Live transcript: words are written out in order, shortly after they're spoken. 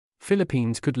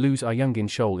Philippines could lose Ayungin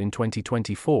Shoal in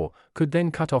 2024, could then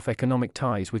cut off economic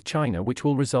ties with China, which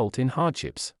will result in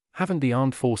hardships. Haven't the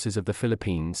armed forces of the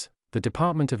Philippines, the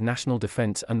Department of National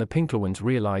Defense and the Pinklawans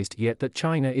realized yet that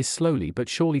China is slowly but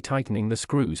surely tightening the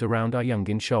screws around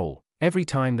Ayungin Shoal? Every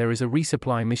time there is a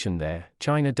resupply mission there,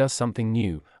 China does something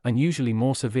new, and usually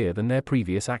more severe than their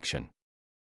previous action.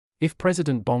 If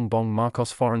President Bong Bong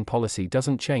Marcos' foreign policy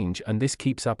doesn't change and this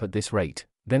keeps up at this rate,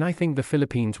 then I think the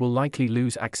Philippines will likely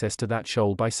lose access to that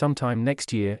shoal by sometime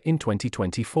next year in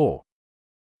 2024.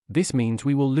 This means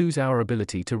we will lose our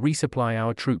ability to resupply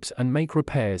our troops and make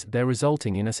repairs there,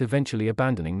 resulting in us eventually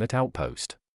abandoning that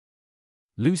outpost.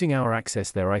 Losing our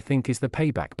access there, I think, is the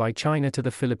payback by China to the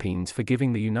Philippines for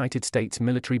giving the United States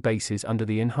military bases under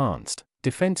the Enhanced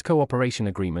Defense Cooperation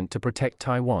Agreement to protect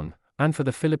Taiwan, and for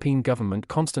the Philippine government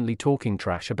constantly talking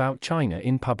trash about China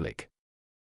in public.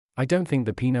 I don't think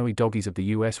the Pinoy doggies of the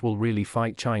US will really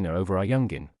fight China over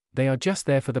Ayungin. They are just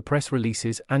there for the press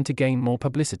releases and to gain more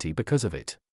publicity because of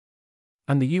it.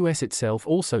 And the US itself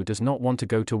also does not want to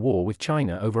go to war with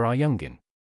China over Ayungin.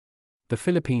 The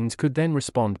Philippines could then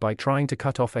respond by trying to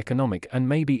cut off economic and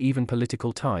maybe even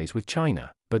political ties with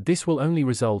China, but this will only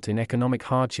result in economic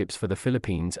hardships for the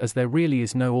Philippines, as there really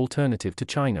is no alternative to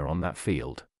China on that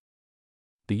field.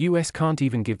 The US can't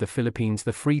even give the Philippines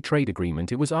the free trade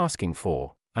agreement it was asking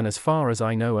for, and as far as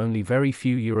I know only very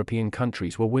few European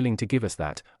countries were willing to give us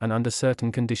that, and under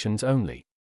certain conditions only.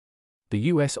 The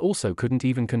US also couldn't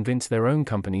even convince their own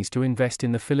companies to invest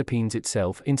in the Philippines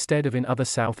itself instead of in other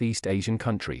Southeast Asian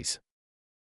countries.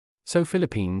 So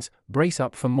Philippines, brace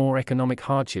up for more economic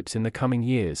hardships in the coming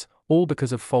years, all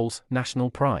because of false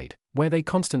national pride, where they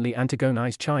constantly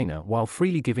antagonize China while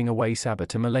freely giving away Sabah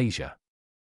to Malaysia.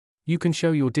 You can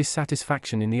show your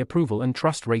dissatisfaction in the approval and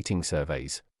trust rating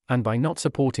surveys, and by not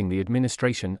supporting the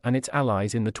administration and its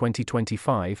allies in the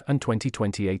 2025 and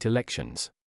 2028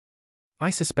 elections. I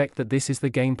suspect that this is the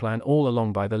game plan all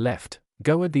along by the left: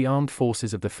 go at the armed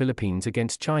forces of the Philippines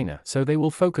against China so they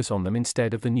will focus on them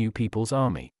instead of the new People's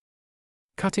Army.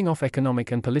 Cutting off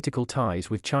economic and political ties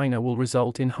with China will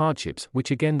result in hardships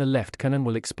which again the left can and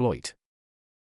will exploit.